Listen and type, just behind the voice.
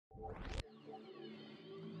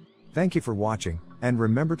Thank you for watching, and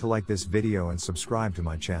remember to like this video and subscribe to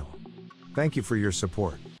my channel. Thank you for your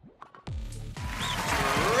support.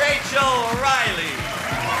 Rachel Riley.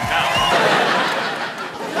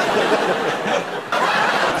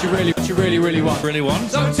 What you really want. Really want?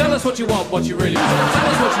 So tell us what you want, what you really want. Tell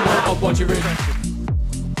us what you want, what you really want.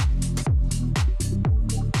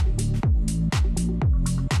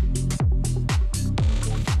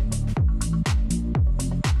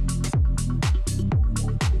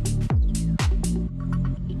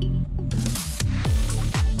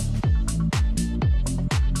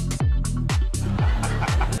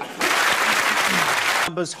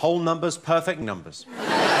 Numbers, whole numbers, perfect numbers.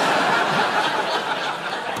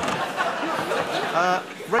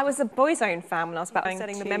 I was a Boyzone fan when I was about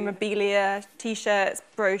selling the memorabilia, T-shirts,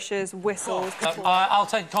 brochures, whistles. I'll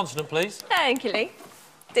take a consonant, please. Thank you, Lee.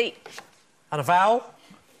 D. And a vowel.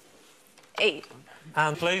 E.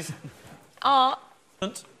 And please. R.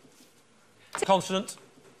 Consonant.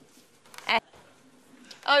 S.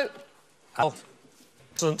 O. L.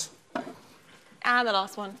 Consonant. And the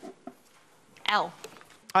last one. L.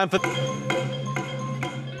 I'm for...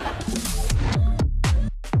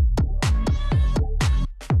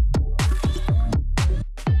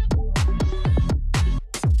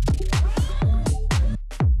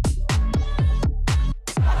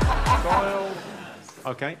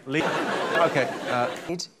 Okay, Lee. Okay,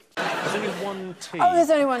 there's only one T. Oh, there's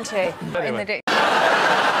only one T. Anyway. In the D.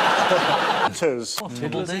 Toddlers.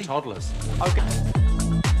 Toddlers and toddlers. Okay.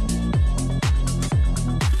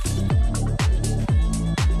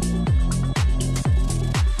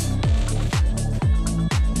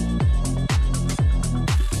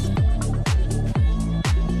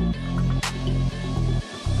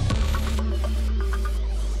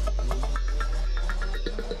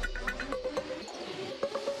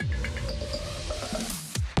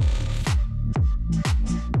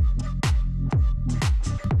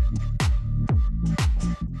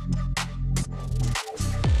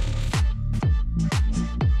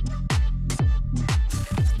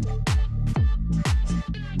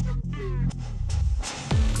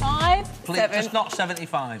 Please, Seven. just not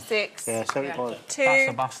 75. 6. Yeah, 75. 2.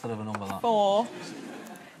 That's a bastard of a number, that. 4.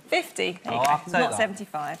 50. There you Oh, go. I'll take Not that.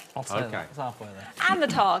 75. I'll say that. It's halfway there. And the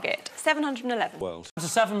target, 711. It's a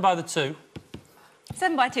 7 by the 2.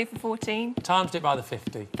 7 by 2 for 14. Times it by the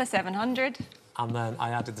 50. For 700. And then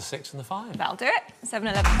I added the 6 and the 5. That'll do it.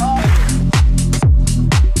 711.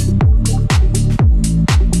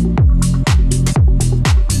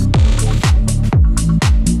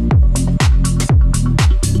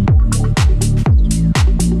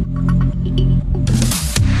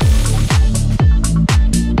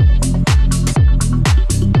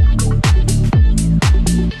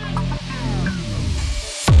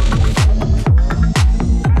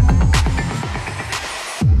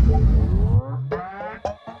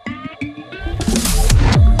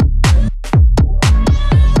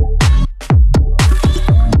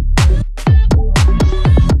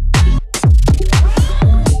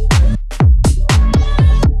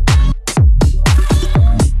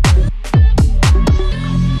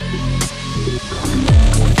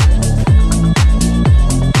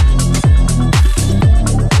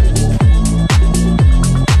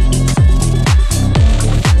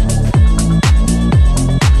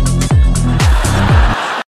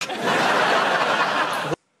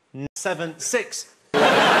 Seven, 6.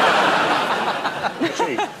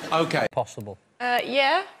 Okay. Possible.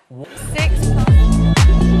 Yeah. 6 plus...